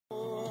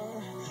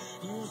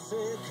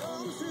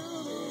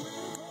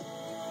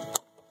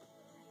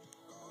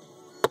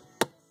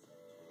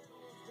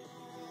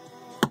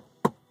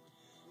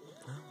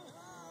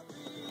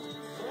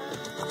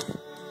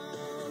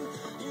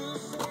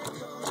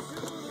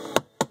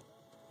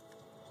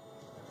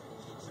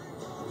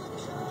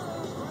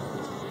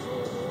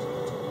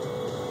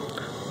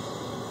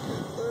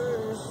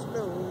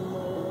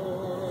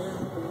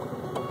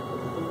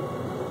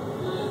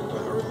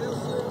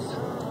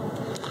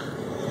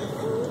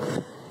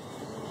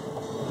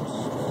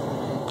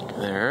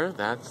There,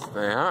 that's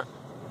that.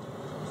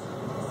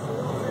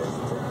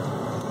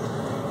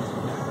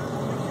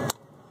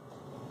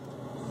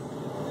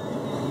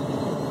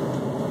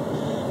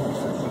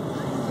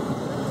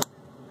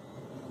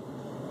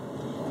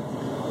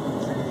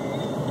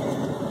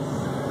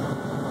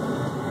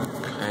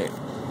 Okay.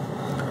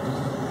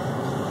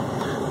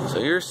 So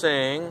you're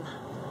saying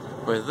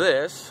with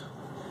this,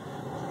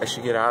 I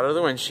should get out of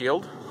the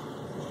windshield,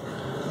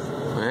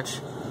 which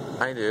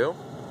I do.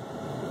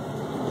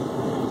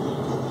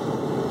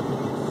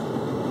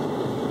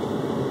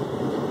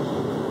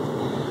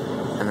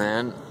 And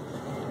then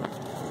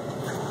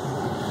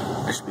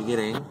I should be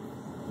getting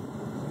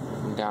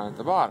down at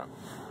the bottom,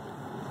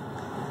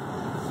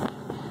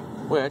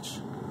 which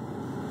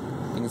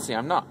you can see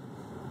I'm not.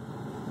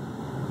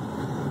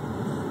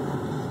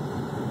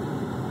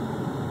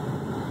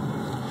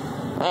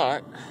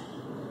 But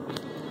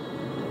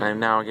I'm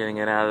now getting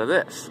it out of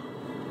this.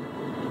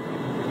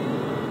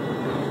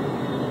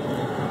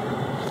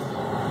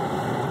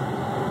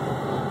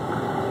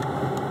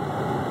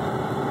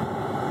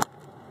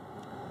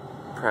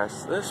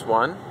 Press this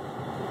one.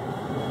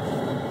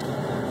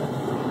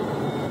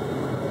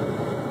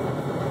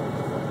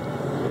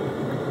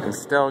 And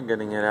still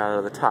getting it out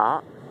of the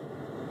top.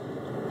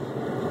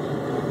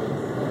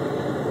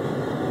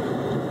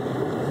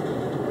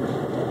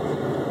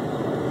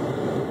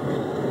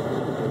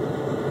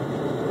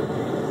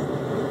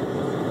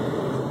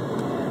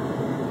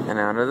 And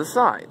out of the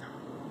side.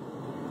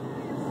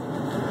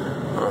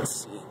 Let's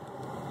see.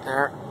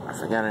 There, I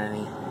forgot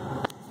any.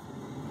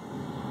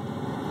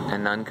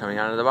 And none coming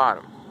out of the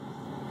bottom.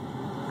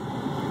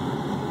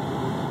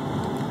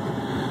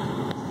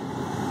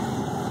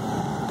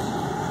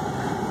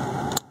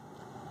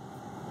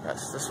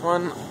 Press this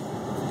one.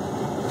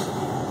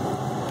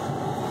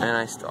 And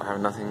I still have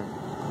nothing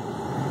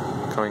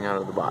coming out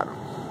of the bottom.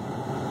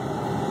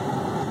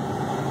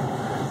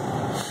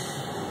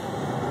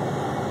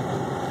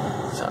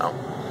 So,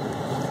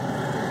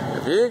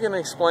 if you can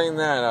explain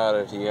that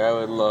oddity, I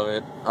would love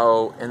it.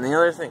 Oh, and the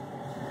other thing,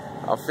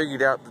 I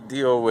figured out the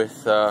deal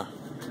with the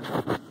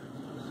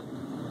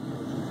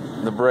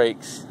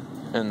brakes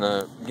and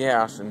the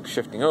gas and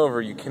shifting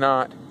over. You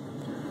cannot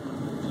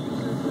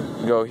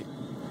go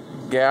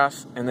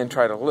gas and then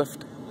try to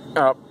lift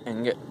up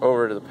and get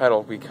over to the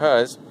pedal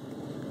because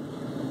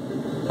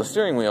the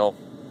steering wheel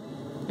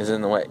is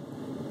in the way.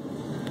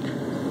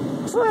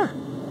 So,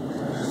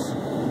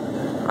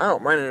 I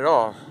don't mind it at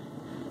all,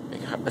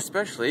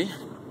 especially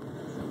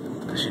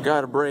because you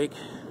got a brake.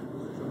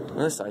 On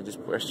this side,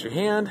 just press your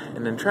hand,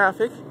 and in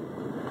traffic,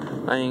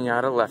 I ain't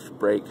got a left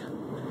brake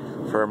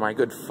for my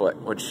good foot,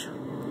 which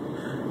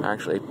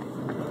actually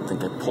I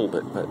think I pulled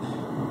it, but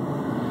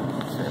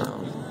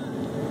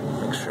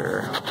make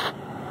sure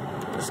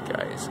this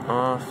guy is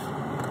off.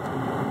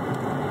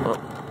 Oh.